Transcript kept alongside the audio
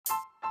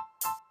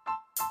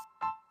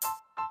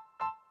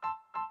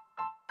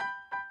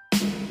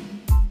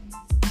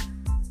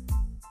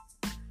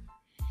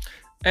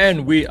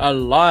And we are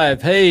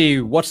live. Hey,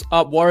 what's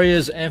up,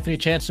 Warriors? Anthony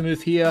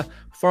Chancemuth here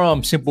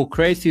from Simple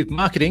Creative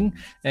Marketing.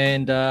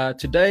 And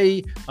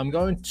today I'm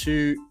going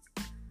to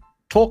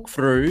talk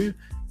through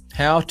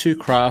how to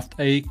craft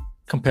a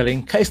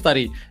compelling case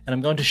study. And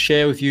I'm going to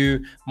share with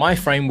you my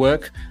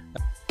framework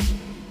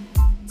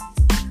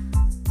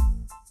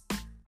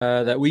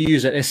that we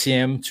use at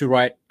SCM to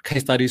write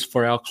case studies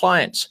for our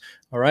clients.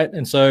 All right.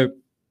 And so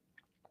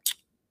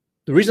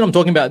the reason I'm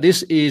talking about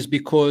this is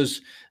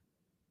because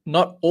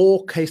not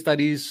all case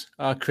studies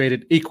are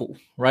created equal,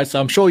 right? So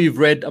I'm sure you've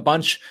read a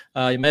bunch.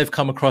 You may have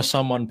come across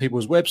some on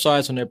people's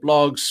websites, on their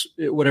blogs,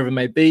 whatever it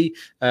may be.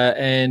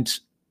 And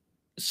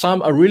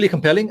some are really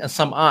compelling and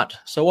some aren't.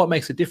 So what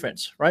makes a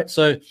difference, right?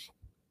 So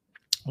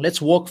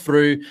let's walk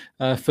through,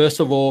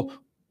 first of all,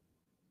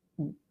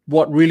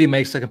 what really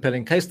makes a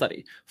compelling case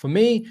study. For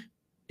me,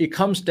 it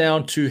comes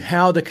down to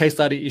how the case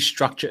study is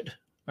structured,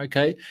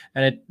 okay?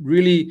 And it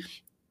really,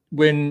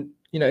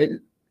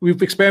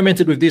 we've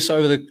experimented with this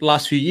over the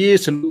last few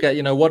years to look at,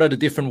 what are the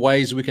different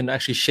ways we can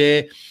actually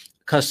share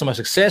customer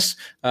success?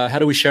 How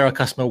do we share our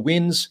customer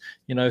wins,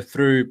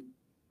 through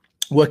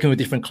working with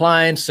different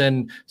clients,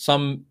 and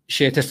some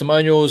share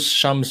testimonials,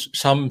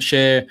 some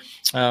share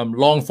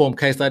long form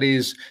case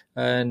studies.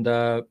 And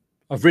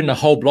I've written a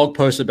whole blog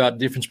post about the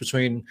difference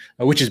between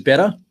which is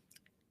better,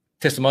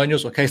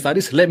 testimonials or case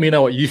studies. Let me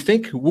know what you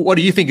think. What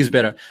do you think is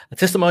better, a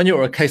testimonial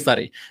or a case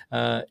study,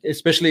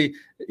 especially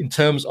in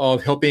terms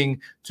of helping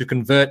to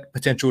convert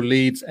potential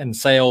leads and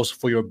sales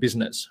for your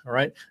business? All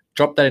right.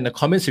 Drop that in the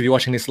comments if you're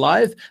watching this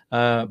live,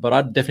 but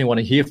I definitely want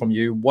to hear from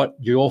you what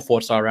your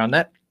thoughts are around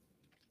that.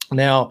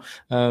 Now,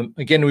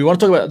 again, we want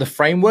to talk about the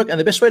framework, and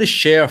the best way to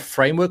share a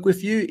framework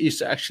with you is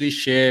to actually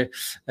share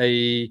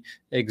a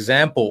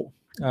example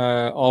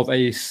of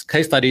a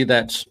case study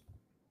that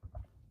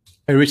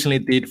I recently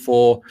did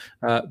for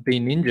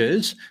Bean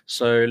Ninjas.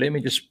 So let me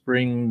just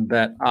bring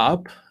that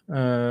up.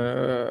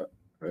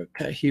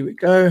 Okay, here we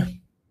go.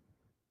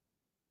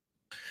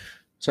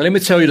 So let me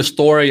tell you the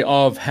story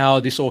of how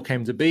this all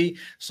came to be.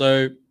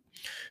 So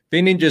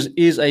Bean Ninjas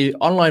is a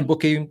online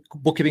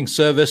bookkeeping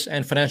service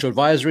and financial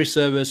advisory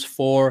service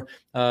for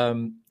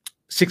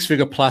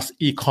six-figure plus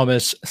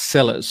e-commerce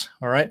sellers.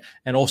 All right,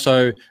 and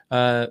also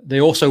they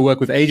also work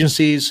with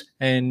agencies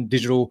and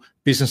digital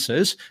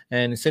businesses.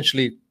 And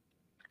essentially,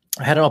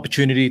 I had an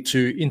opportunity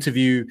to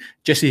interview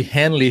Jesse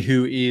Hanley,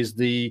 who is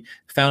the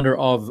founder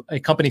of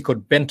a company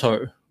called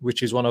Bento,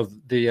 which is one of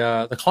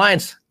the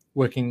clients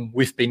working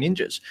with Bean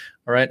Ninjas.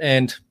 All right,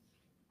 and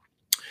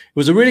it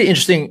was a really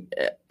interesting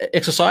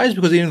exercise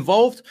because it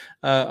involved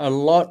a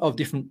lot of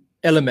different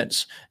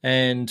elements.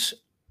 And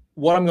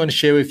what I'm going to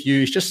share with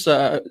you is just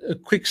a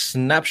quick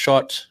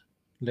snapshot.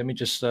 Let me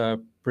just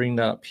bring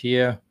that up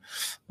here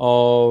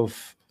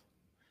of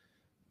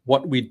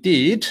what we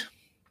did.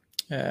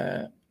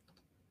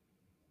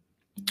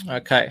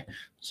 Okay,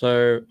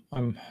 so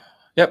I'm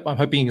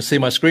hoping you can see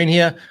my screen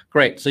here.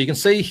 Great. So you can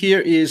see here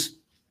is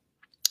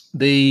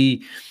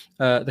the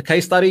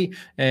case study,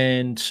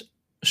 and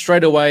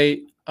straight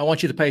away I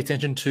want you to pay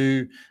attention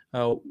to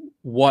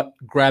what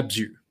grabs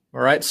you. All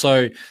right.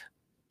 So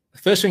the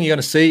first thing you're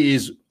going to see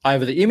is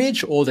either the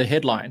image or the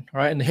headline. All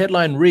right, and the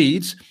headline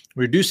reads,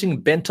 "Reducing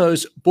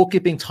Bento's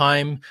bookkeeping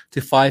time to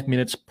 5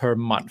 minutes per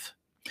month."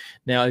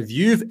 Now, if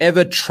you've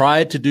ever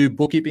tried to do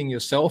bookkeeping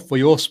yourself for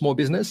your small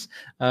business,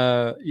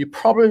 you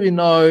probably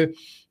know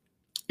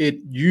it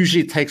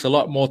usually takes a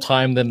lot more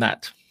time than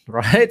that,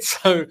 right?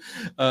 So,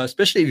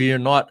 especially if you're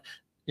not,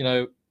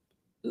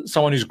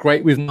 someone who's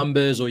great with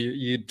numbers, or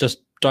you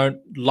just don't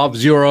love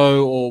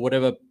Xero or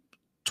whatever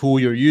tool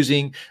you're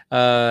using.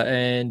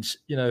 And,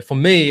 for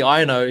me,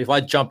 I know if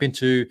I jump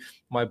into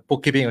my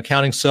bookkeeping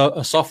accounting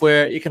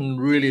software, it can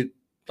really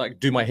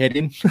do my head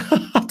in,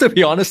 to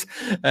be honest.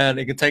 And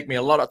it can take me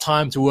a lot of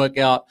time to work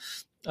out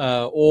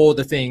all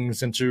the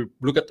things and to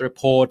look at the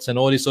reports and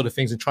all these sort of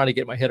things and trying to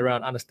get my head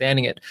around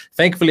understanding it.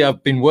 Thankfully,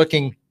 I've been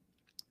working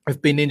with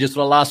Bean Ninjas for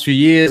the last few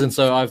years. And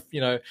so I've,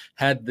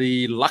 had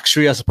the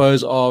luxury, I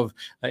suppose, of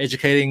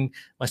educating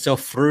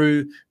myself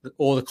through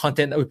all the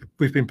content that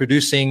we've been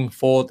producing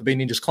for the Bean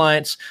Ninjas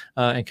clients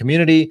and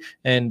community.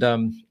 And,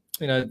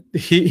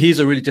 here's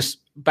a really just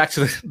back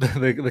to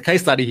the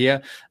case study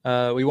here.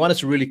 We wanted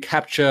to really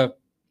capture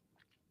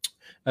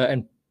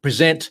and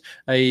present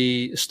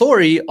a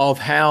story of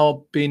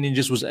how Bean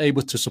Ninjas was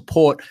able to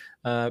support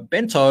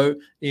Bento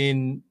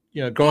in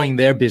growing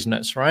their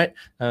business, right?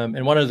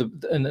 And one of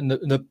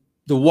the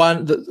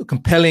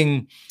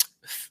compelling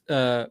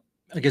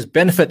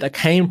benefit that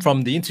came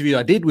from the interview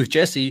I did with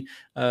Jesse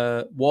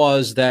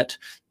was that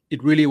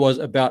it really was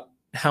about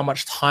how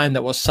much time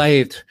that was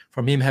saved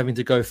from him having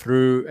to go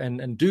through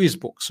and do his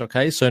books.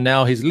 Okay, so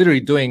now he's literally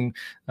doing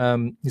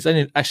he's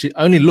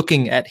only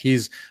looking at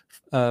his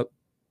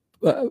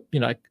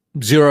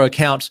Xero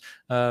account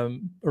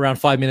around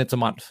 5 minutes a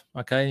month.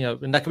 Okay,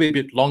 and that could be a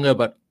bit longer,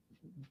 but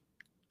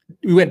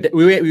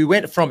we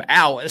went from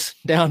hours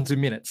down to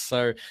minutes.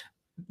 So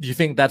do you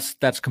think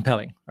that's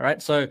compelling? All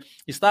right, so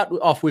you start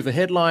off with a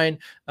headline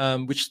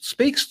which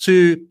speaks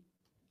to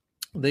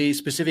the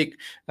specific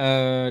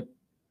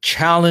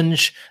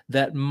challenge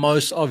that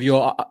most of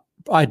your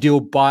ideal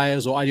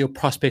buyers or ideal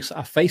prospects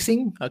are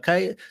facing,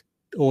 okay?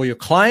 Or your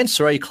clients,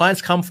 right? Your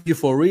clients come for you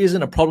for a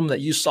reason, a problem that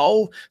you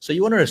solve. So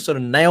you want to sort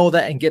of nail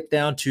that and get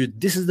down to,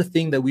 this is the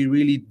thing that we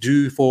really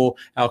do for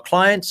our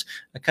clients,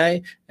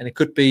 okay? And it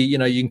could be, you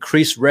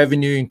increase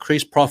revenue,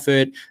 increase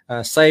profit,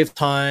 save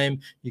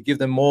time, you give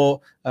them more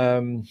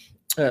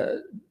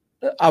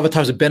other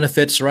types of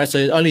benefits, right?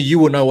 So only you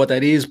will know what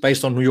that is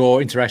based on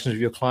your interactions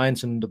with your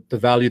clients and the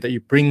value that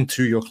you bring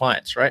to your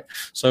clients, right?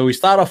 So we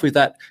start off with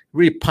that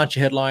really punchy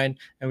headline,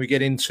 and we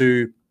get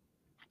into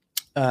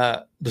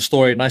the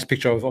story. Nice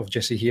picture of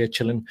Jesse here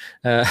chilling,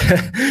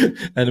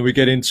 and we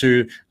get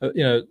into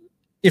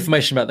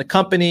information about the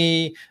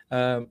company,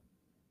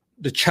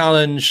 the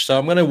challenge. So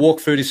I'm going to walk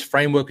through this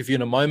framework with you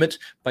in a moment,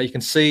 but you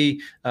can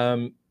see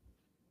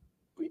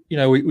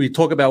we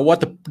talk about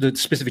what the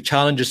specific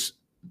challenges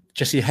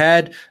Jesse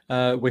had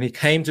when he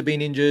came to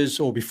BNinjas,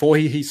 or before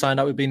he signed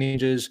up with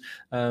BNinjas,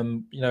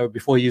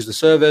 before he used the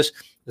service,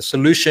 the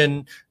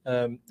solution,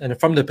 and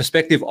from the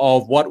perspective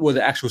of what were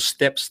the actual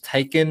steps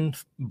taken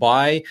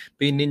by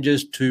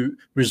BNinjas to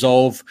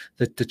resolve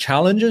the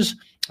challenges,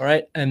 all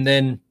right? And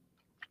then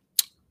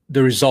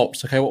the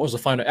results, okay? What was the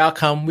final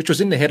outcome, which was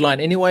in the headline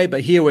anyway,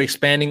 but here we're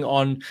expanding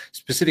on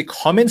specific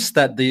comments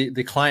that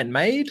the client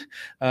made,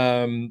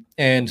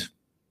 and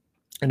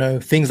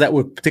things that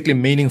were particularly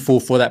meaningful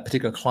for that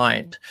particular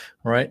client,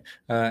 right?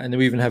 And then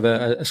we even have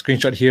a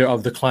screenshot here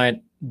of the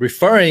client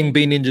referring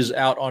BNinjas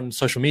out on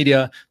social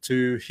media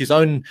to his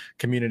own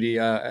community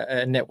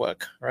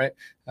network, right?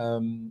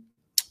 And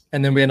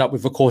then we end up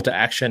with a call to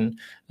action,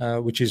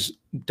 which is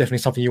definitely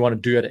something you want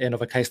to do at the end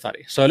of a case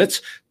study. So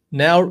let's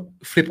now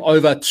flip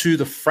over to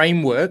the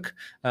framework.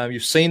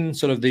 You've seen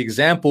sort of the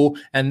example,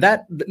 and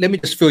that, let me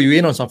just fill you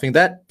in on something.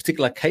 That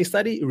particular case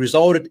study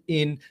resulted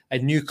in a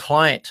new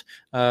client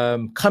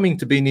coming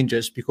to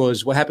BNinjas,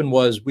 because what happened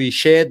was we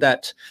shared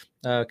that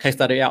case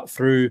study out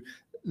through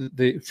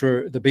the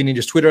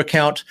BNinjas Twitter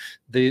account.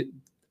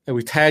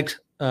 We tagged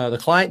the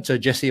client, so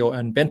Jesse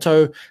and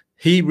Bento.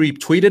 He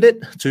retweeted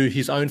it to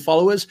his own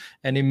followers,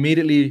 and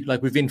immediately,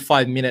 like within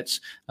 5 minutes,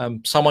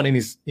 someone in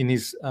his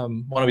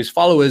one of his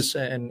followers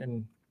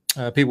and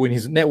people in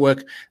his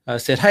network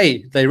said,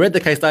 "Hey," they read the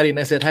case study and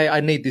they said, "Hey, I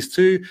need this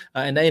too,"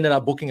 and they ended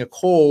up booking a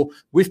call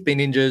with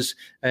BNinjas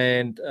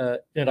and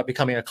ended up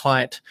becoming a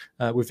client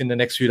within the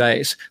next few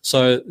days.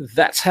 So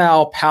that's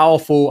how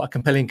powerful a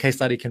compelling case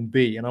study can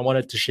be, and I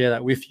wanted to share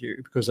that with you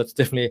because that's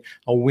definitely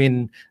a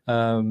win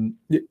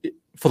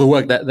for the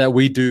work that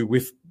we do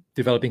with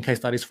developing case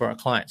studies for our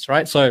clients,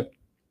 right? So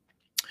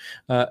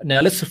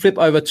now let's flip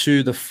over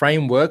to the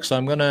framework. So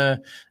I'm going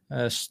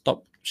to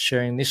stop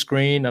sharing this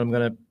screen, and I'm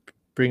going to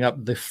bring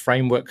up the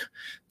framework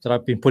that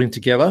I've been putting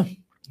together.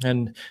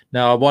 And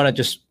now I want to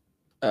just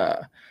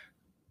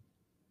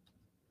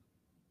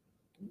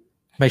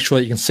make sure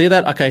that you can see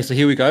that. Okay, so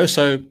here we go.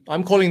 So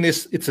I'm calling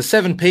this, it's a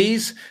 7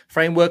 Ps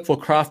framework for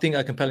crafting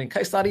a compelling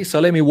case study.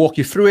 So let me walk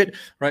you through it,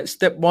 right?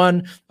 Step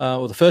one,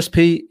 or the first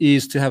P,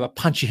 is to have a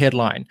punchy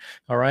headline,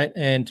 all right?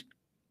 And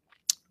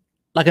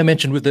like I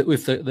mentioned with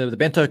the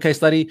Bento case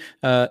study,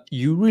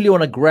 you really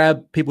want to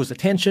grab people's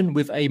attention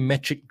with a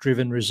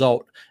metric-driven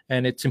result.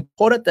 And it's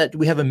important that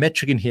we have a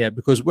metric in here,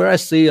 because where I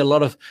see a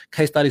lot of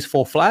case studies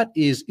fall flat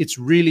is it's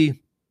really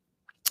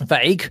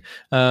vague,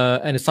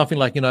 and it's something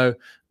like,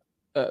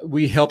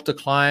 we helped a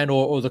client,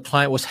 or the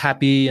client was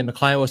happy and the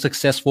client was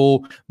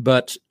successful.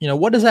 But,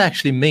 what does that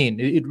actually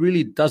mean? It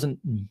really doesn't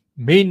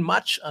mean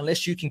much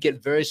unless you can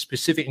get very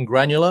specific and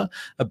granular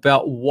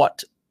about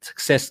what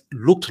success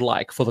looked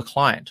like for the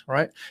client,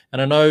 right?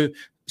 And I know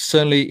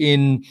certainly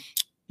in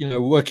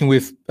working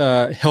with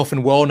health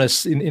and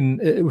wellness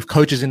with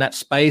coaches in that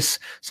space,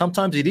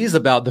 sometimes it is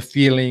about the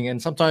feeling,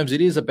 and sometimes it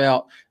is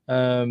about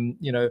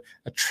a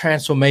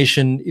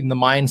transformation in the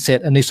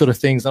mindset and these sort of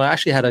things. And I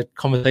actually had a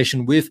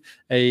conversation with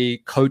a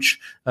coach,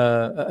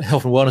 a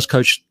health and wellness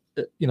coach,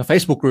 in a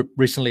Facebook group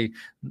recently,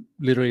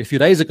 literally a few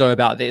days ago,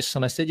 about this.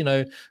 And I said,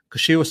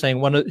 because she was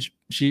saying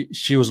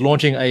she was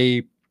launching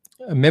a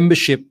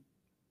membership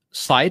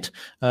site,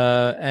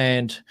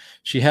 and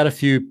she had a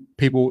few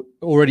people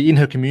already in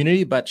her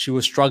community, but she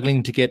was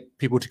struggling to get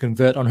people to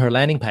convert on her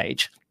landing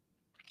page.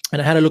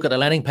 And I had a look at the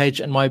landing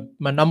page, and my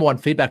number one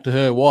feedback to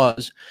her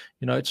was,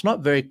 it's not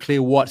very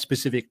clear what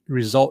specific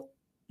result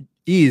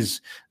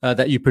is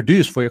that you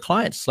produce for your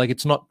clients. Like,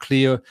 it's not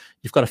clear.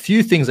 You've got a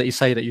few things that you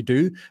say that you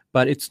do,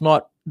 but it's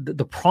not,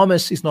 the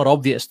promise is not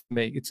obvious to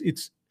me.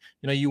 It's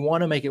you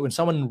want to make it, when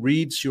someone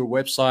reads your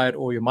website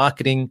or your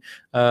marketing,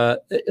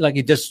 like,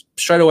 it just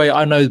straight away,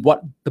 I know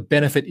what the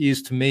benefit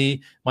is to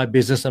me, my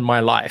business, and my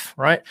life,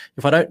 right?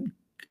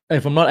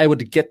 If I'm not able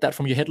to get that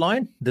from your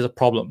headline, there's a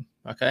problem,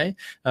 okay?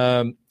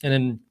 And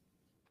then,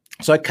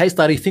 so a case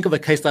study, think of a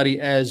case study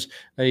as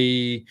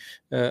a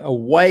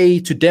way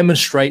to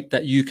demonstrate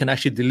that you can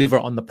actually deliver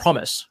on the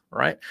promise,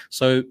 right?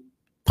 So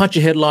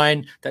punchy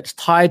headline that's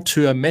tied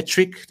to a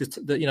metric,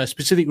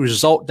 specific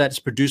result that's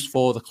produced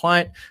for the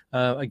client.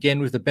 Again,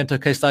 with the Bento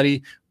case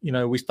study,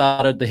 we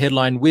started the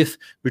headline with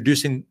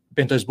reducing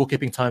Bento's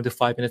bookkeeping time to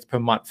 5 minutes per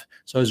month.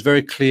 So it's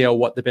very clear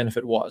what the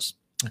benefit was.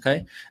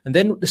 Okay, and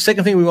then the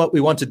second thing we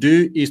want to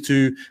do is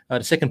to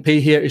the second P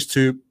here is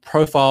to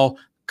profile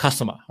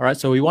customer. All right,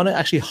 so we want to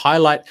actually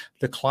highlight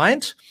the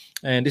client,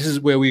 and this is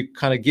where we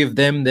kind of give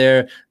them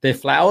their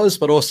flowers,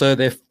 but also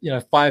their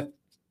 5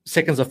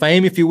 seconds of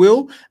fame, if you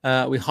will.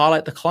 We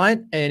highlight the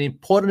client, and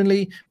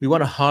importantly, we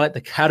want to highlight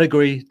the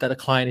category that the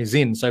client is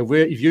in. So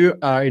if you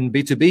are in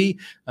B2B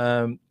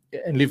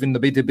and live in the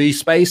B2B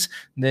space,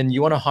 then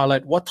you want to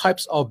highlight what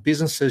types of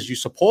businesses you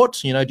support.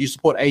 Do you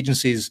support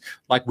agencies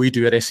like we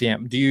do at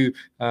SEM? Do you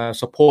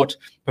support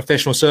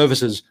professional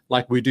services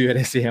like we do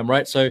at SEM,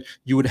 right? So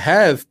you would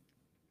have,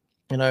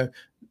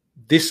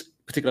 this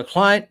particular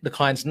client, the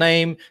client's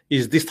name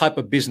is this type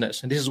of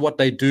business, and this is what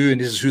they do, and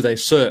this is who they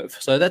serve.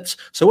 So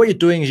what you're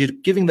doing is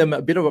you're giving them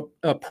a bit of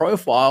a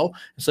profile.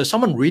 So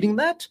someone reading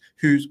that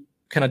who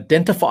can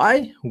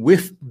identify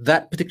with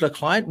that particular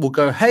client will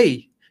go,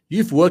 hey,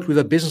 you've worked with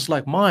a business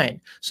like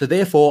mine, so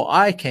therefore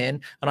I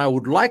can, and I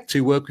would like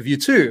to work with you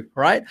too,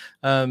 right?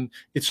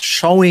 It's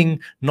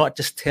showing, not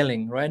just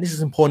telling, right? And this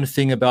is an important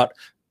thing about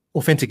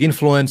authentic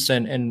influence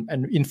and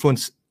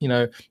influence, in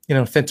an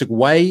authentic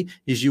way,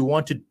 is you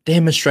want to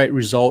demonstrate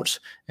results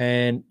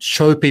and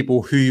show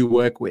people who you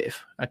work with.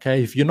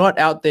 Okay, if you're not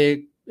out there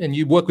and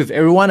you work with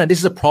everyone, and this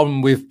is a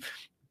problem with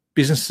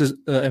businesses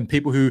and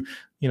people who,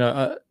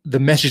 the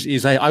message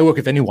is, hey, I work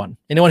with anyone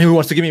who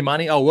wants to give me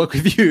money, I'll work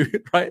with you,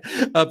 right?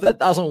 But that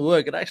doesn't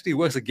work. It actually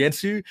works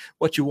against you.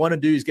 What you want to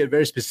do is get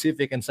very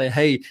specific and say,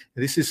 hey,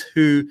 this is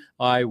who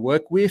I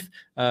work with.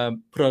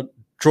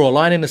 Draw a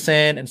line in the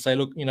sand and say,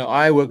 look,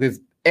 I work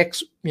with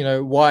X,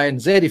 Y,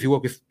 and Z. If you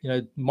work with,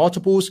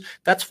 multiples,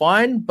 that's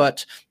fine,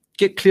 but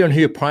get clear on who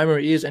your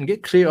primary is and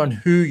get clear on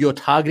who you're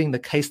targeting the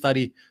case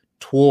study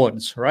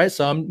towards, right?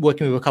 So I'm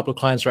working with a couple of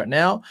clients right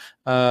now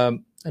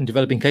and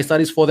developing case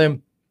studies for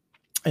them.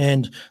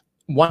 And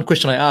one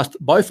question I asked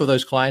both of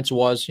those clients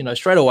was,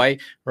 straight away,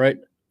 right,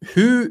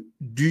 who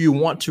do you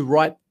want to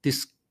write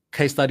this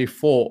case study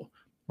for,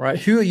 right?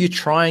 Who are you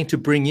trying to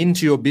bring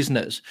into your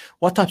business?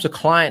 What types of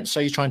clients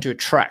are you trying to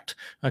attract?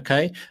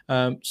 Okay,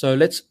 so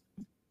let's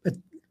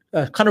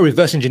kind of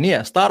reverse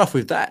engineer. Start off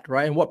with that,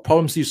 right? And what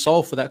problems do you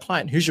solve for that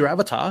client? Who's your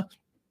avatar?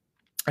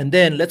 And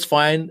then let's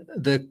find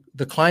the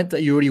client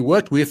that you already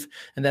worked with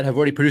and that have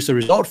already produced a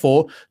result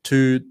for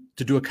to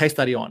do a case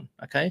study on.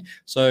 Okay,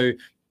 so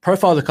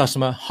profile the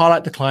customer,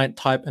 highlight the client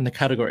type and the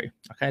category.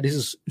 Okay, this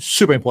is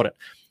super important.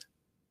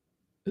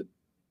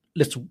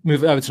 Let's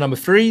move over to number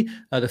 3.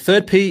 The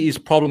third P is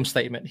problem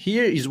statement.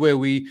 Here is where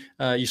we,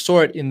 you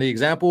saw it in the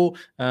example,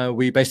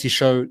 we basically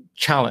show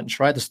challenge,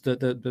 right?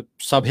 The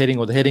subheading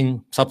or the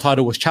heading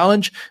subtitle was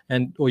challenge,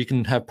 or you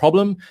can have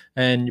problem,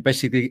 and you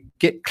basically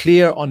get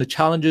clear on the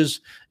challenges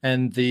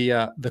and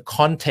the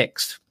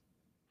context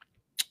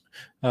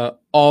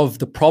of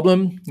the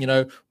problem.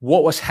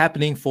 What was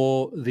happening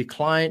for the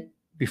client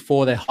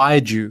before they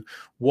hired you?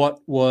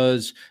 What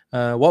were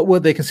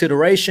their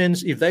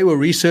considerations if they were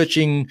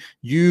researching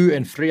you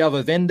and 3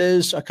 other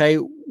vendors? Okay,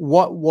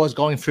 what was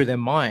going through their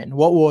mind?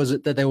 What was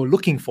it that they were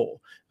looking for?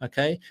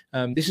 Okay,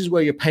 this is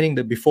where you're painting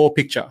the before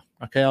picture.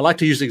 Okay, I like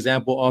to use the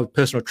example of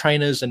personal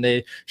trainers, and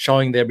they're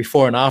showing their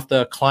before and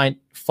after client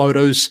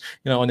photos,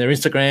 on their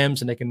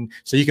Instagrams, and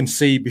so you can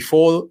see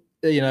before,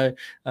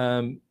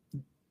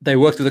 they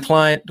worked with the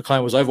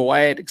client was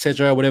overweight,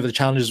 etc., whatever the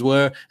challenges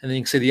were, and then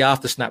you can see the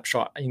after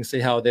snapshot, and you can see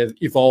how they've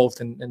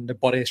evolved and the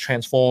body has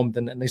transformed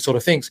and these sort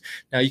of things.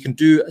 Now you can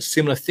do a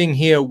similar thing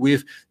here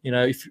with,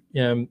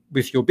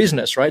 with your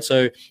business, right?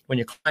 So when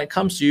your client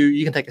comes to you,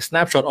 you can take a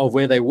snapshot of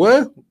where they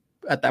were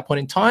at that point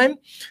in time,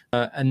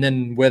 and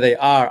then where they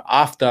are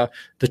after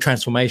the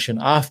transformation,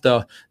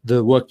 after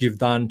the work you've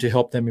done to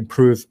help them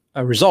improve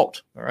a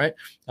result, all right?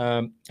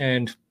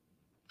 And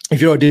if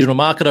you're a digital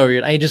marketer or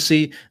you're an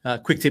agency,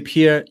 quick tip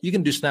here, you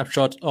can do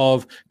snapshots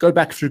of, go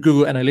back through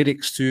Google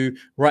Analytics to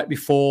right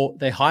before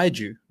they hired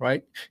you,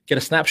 right? Get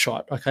a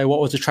snapshot. Okay, what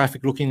was the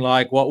traffic looking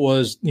like? What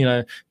was,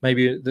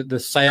 maybe the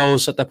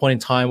sales at that point in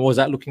time? What was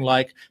that looking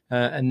like?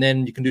 And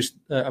then you can do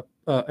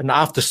an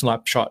after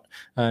snapshot.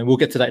 We'll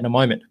get to that in a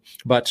moment.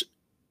 But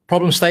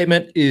problem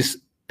statement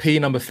is P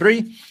number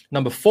 3.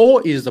 Number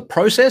 4 is the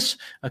process.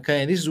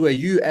 Okay, and this is where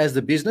you, as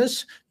the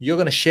business, you're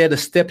going to share the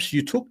steps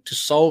you took to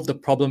solve the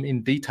problem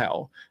in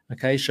detail.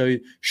 Okay, so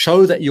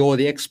show that you're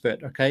the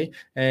expert. Okay,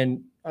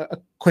 and a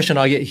question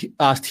I get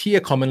asked here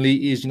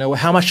commonly is,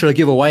 how much should I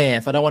give away,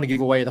 If I don't want to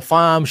give away the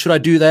farm, should I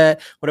do that?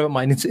 Whatever,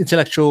 my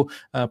intellectual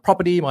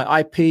property,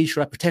 my IP,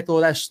 should I protect all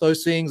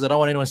those things? I don't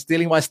want anyone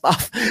stealing my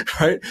stuff,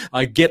 right?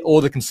 I get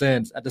all the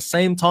concerns. At the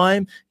same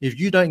time, if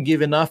you don't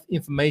give enough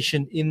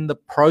information in the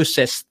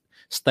process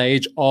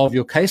stage of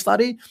your case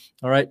study,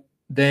 all right,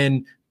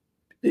 then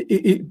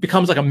it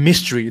becomes like a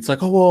mystery. It's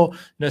like, oh,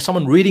 well,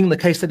 someone reading the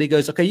case study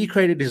goes, okay, you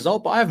created a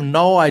result, but I have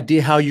no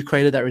idea how you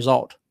created that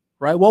result,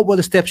 right? What were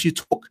the steps you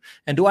took?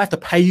 And do I have to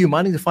pay you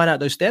money to find out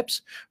those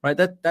steps, right?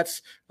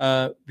 That's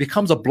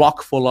becomes a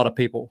block for a lot of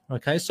people,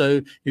 okay?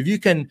 So if you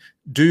can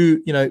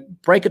do,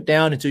 break it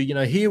down into,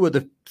 here were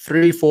the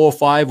 3, 4,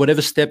 5,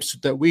 whatever steps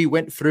that we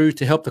went through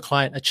to help the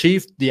client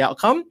achieve the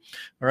outcome,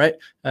 all right?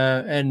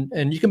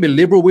 And you can be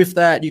liberal with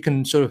that. You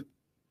can sort of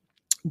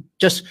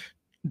just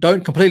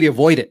don't completely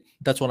avoid it.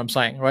 That's what I'm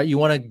saying, right? You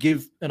want to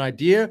give an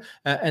idea.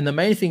 And the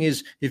main thing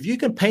is, if you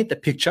can paint the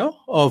picture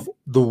of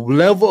the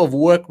level of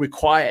work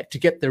required to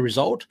get the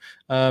result,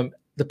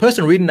 the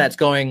person reading that's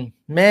going,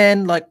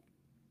 man, like,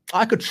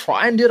 I could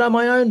try and do it on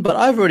my own, but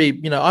I've already,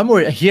 I'm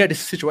already here at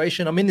this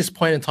situation. I'm in this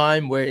point in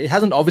time where it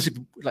hasn't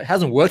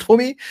hasn't worked for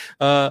me.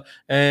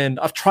 And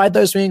I've tried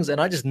those things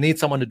and I just need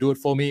someone to do it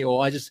for me,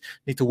 or I just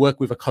need to work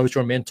with a coach or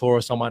a mentor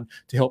or someone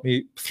to help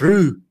me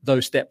through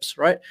those steps,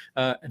 right?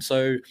 And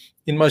so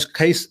in most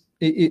cases,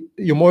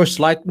 you're more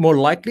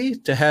likely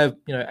to have,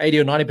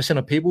 80 or 90%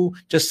 of people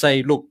just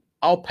say, look,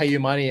 I'll pay you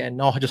money and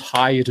I'll just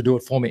hire you to do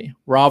it for me,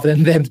 rather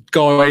than them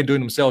go away and doing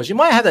themselves. You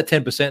might have that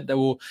 10% that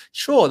will,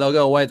 sure, they'll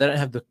go away. They don't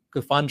have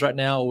the funds right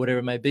now or whatever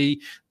it may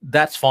be.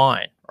 That's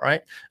fine,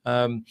 right?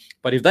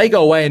 But if they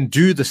go away and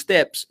do the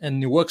steps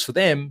and it works for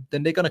them,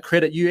 then they're going to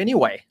credit you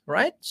anyway,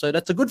 right? So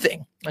that's a good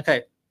thing.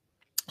 Okay.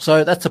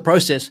 So that's the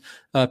process.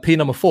 P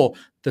number 4.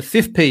 The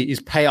 5th P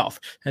is payoff.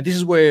 And this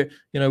is where,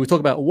 we talk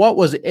about what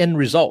was the end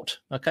result.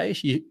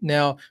 Okay.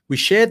 Now we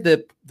shared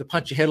the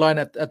punchy headline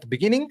at the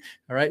beginning,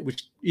 all right,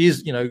 which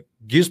is,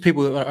 gives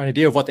people an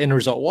idea of what the end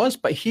result was.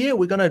 But here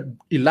we're going to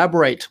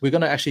elaborate. We're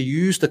going to actually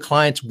use the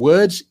client's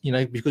words,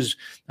 because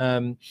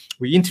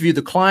we interview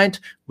the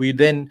client. We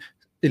then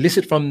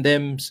elicit from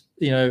them,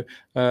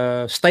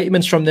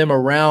 statements from them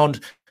around,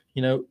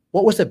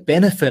 what was the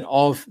benefit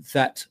of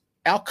that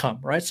outcome,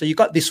 right? So you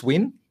got this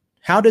win.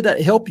 How did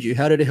that help you?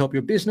 How did it help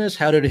your business?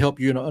 How did it help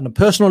you on a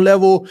personal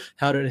level?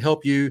 How did it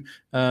help you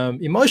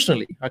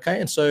emotionally? Okay.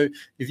 And so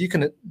if you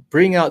can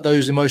bring out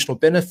those emotional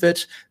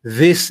benefits,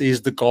 this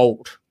is the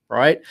gold,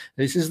 right?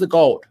 This is the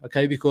gold.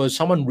 Okay. Because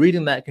someone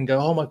reading that can go,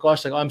 oh my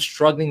gosh, like I'm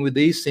struggling with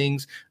these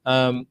things.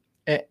 And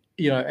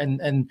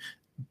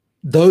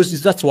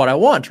that's what I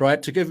want,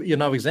 right? To give you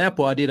another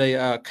example, I did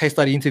a case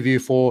study interview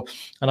for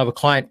another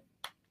client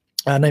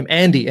named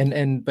Andy,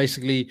 and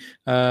basically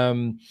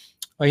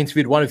I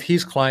interviewed one of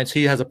his clients.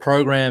 He has a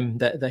program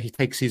that he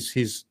takes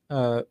his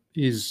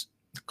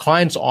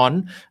clients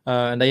on,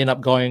 and they end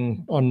up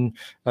going on.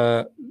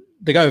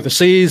 They go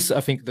overseas. I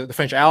think the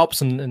French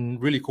Alps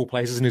and really cool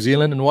places, New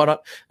Zealand and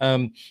whatnot.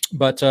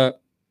 But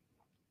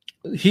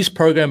his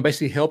program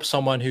basically helps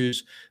someone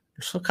who's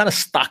kind of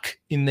stuck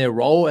in their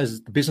role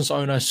as the business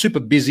owner, super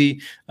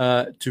busy,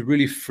 to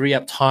really free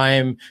up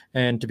time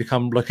and to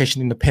become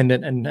location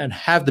independent and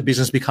have the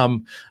business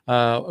become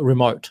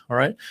remote. All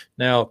right.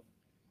 Now,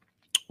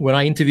 when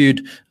I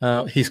interviewed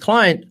his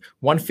client,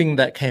 one thing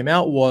that came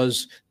out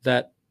was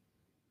that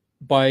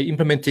by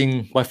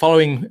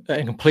following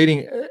and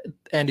completing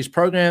Andy's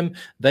program,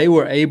 they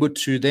were able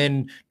to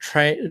then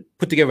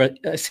put together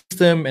a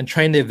system and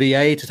train their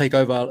VA to take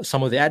over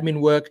some of the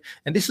admin work.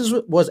 And this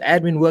was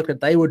admin work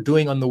that they were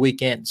doing on the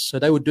weekends. So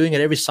they were doing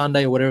it every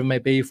Sunday or whatever it may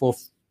be for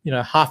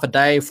half a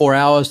day, 4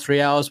 hours,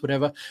 3 hours,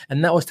 whatever.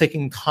 And that was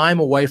taking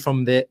time away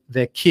from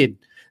their kids.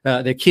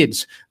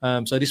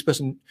 So this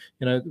person,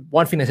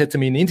 one thing they said to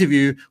me in the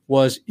interview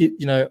was,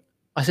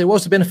 I said,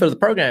 what's the benefit of the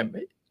program?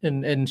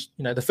 And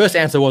the first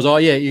answer was, oh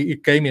yeah, you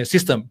gave me a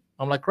system.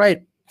 I'm like,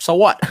 great. So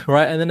what,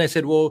 right? And then they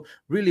said, well,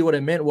 really what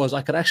it meant was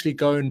I could actually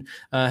go and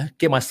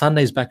get my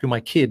Sundays back with my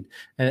kid.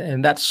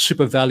 And that's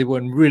super valuable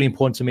and really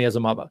important to me as a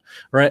mother,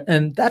 right?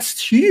 And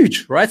that's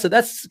huge, right? So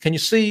can you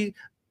see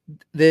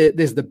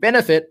there's the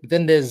benefit, but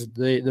then there's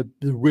the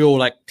real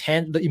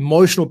the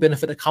emotional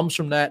benefit that comes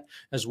from that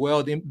as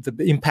well, the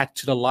impact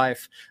to the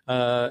life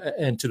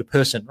and to the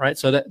person, right?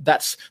 So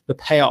that's the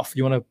payoff.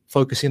 You want to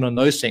focus in on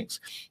those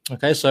things.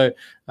 Okay, so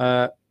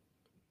 5th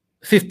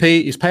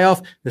P is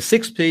payoff. The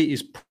 6th P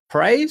is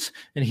praise.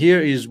 And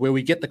here is where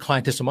we get the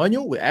client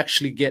testimonial. We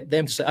actually get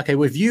them to say, okay,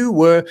 well, if you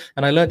were,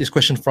 and I learned this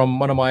question from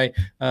one of my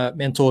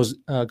mentors,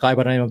 a guy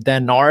by the name of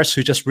Dan Norris,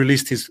 who just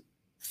released his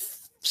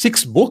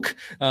 6th book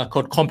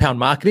called Compound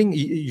Marketing.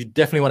 You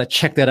definitely want to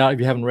check that out if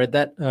you haven't read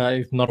that,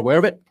 if you're not aware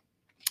of it.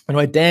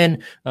 Anyway,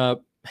 Dan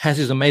has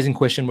this amazing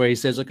question where he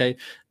says, okay,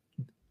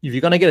 if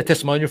you're going to get a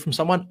testimonial from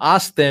someone,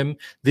 ask them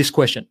this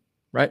question,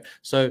 right?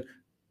 So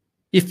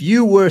if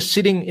you were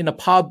sitting in a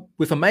pub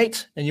with a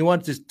mate and you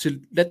wanted to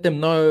let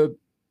them know,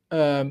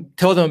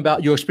 tell them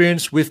about your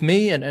experience with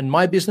me and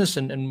my business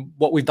and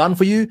what we've done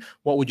for you,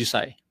 what would you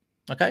say?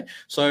 Okay,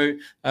 so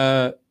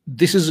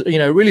this is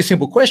a really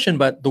simple question,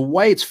 but the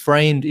way it's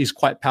framed is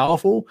quite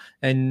powerful.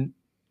 And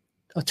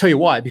I'll tell you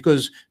why,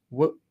 because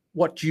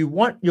what you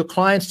want your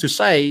clients to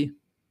say,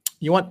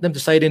 you want them to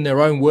say it in their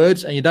own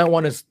words, and you don't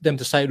want them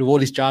to say it with all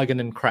this jargon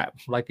and crap.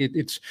 Like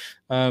it's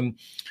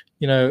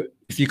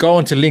if you go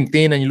onto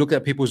LinkedIn and you look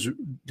at people's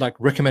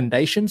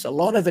recommendations, a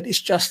lot of it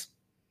is just,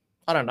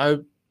 I don't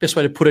know, best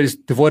way to put it is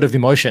devoid of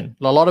emotion.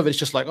 A lot of it's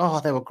just like, oh,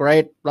 they were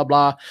great, blah,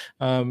 blah,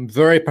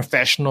 very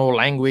professional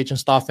language and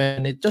stuff.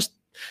 And it just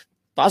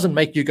doesn't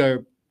make you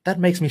go, that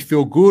makes me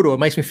feel good or it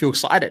makes me feel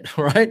excited,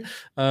 right?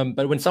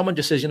 But when someone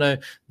just says,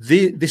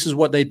 this is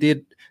what they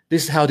did,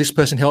 this is how this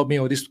person helped me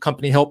or this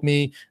company helped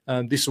me,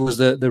 this was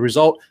the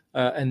result,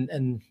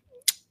 and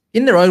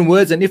in their own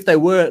words, and if they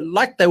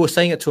were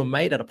saying it to a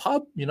mate at a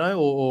pub,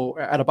 or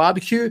at a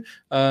barbecue,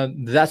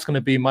 that's going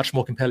to be much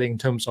more compelling in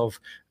terms of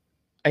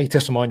a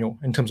testimonial,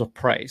 in terms of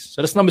praise.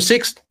 So that's number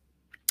 6.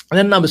 And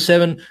then number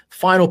 7,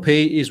 final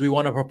P, is we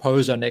want to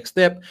propose our next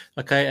step.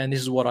 Okay. And this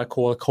is what I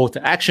call a call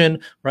to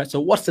action, right? So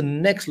what's the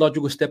next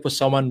logical step for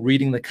someone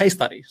reading the case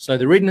study? So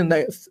they're reading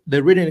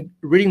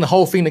the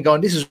whole thing and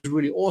going, this is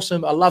really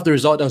awesome. I love the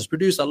result that was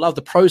produced. I love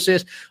the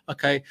process.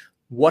 Okay.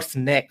 What's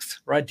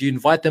next, right? Do you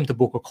invite them to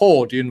book a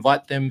call? Do you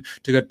invite them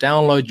to go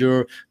download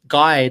your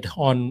guide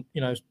on,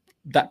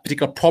 that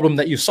particular problem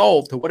that you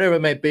solved or whatever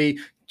it may be?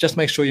 Just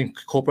make sure you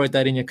incorporate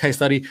that in your case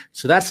study.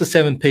 So that's the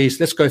 7 P's.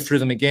 Let's go through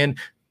them again.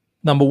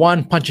 Number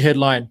 1, punchy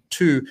headline.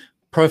 2,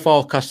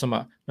 profile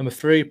customer. Number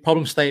 3,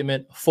 problem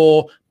statement.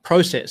 4,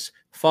 process.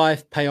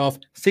 5, payoff.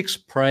 6,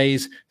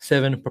 praise.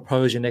 7,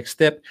 propose your next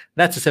step.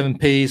 That's the 7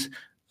 P's.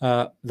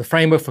 The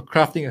framework for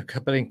crafting a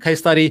compelling case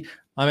study.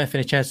 I'm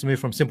Anthony Chancellor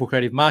from Simple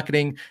Creative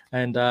Marketing.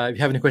 And if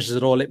you have any questions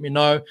at all, let me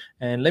know.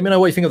 And let me know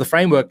what you think of the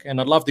framework.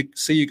 And I'd love to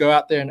see you go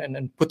out there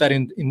and put that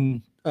in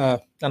and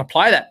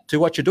apply that to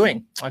what you're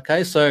doing.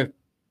 Okay, so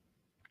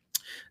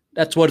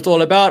that's what it's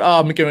all about.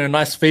 I'm getting a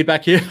nice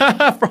feedback here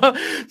from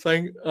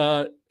saying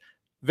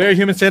very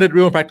human-centered,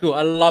 real and practical.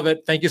 I love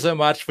it. Thank you so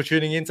much for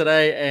tuning in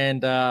today,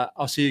 and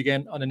I'll see you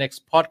again on the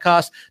next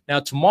podcast.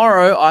 Now,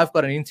 tomorrow, I've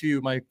got an interview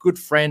with my good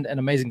friend and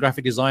amazing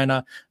graphic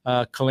designer,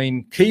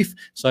 Colleen Keefe.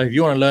 So if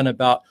you want to learn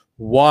about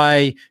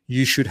why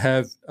you should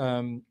have,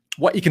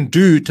 what you can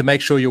do to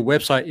make sure your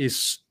website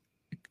is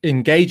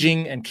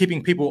engaging and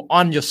keeping people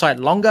on your site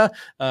longer,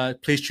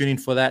 please tune in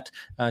for that.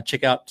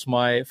 Check out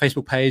my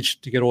Facebook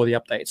page to get all the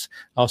updates.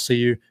 I'll see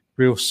you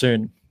real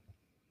soon.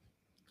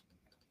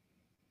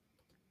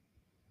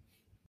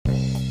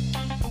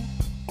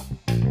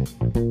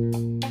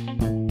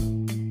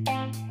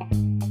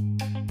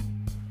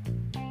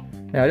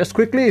 Now, just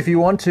quickly, if you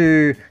want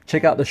to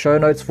check out the show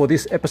notes for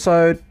this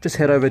episode, just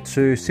head over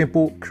to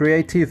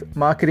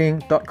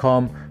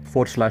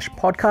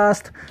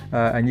simplecreativemarketing.com/podcast,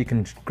 and you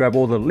can grab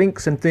all the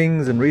links and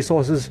things and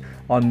resources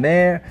on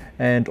there.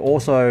 And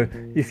also,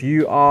 if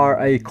you are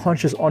a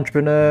conscious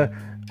entrepreneur,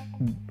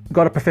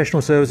 got a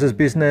professional services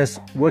business,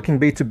 working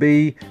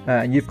B2B,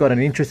 and you've got an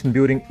interest in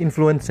building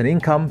influence and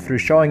income through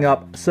showing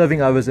up, serving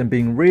others, and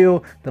being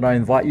real, then I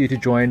invite you to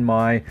join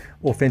my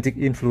Authentic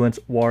Influence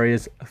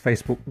Warriors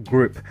Facebook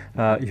group.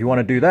 If you want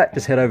to do that,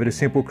 just head over to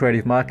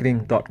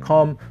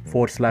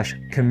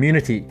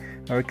simplecreativemarketing.com/community.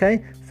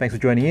 Okay, thanks for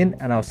joining in,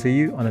 and I'll see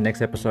you on the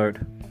next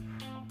episode.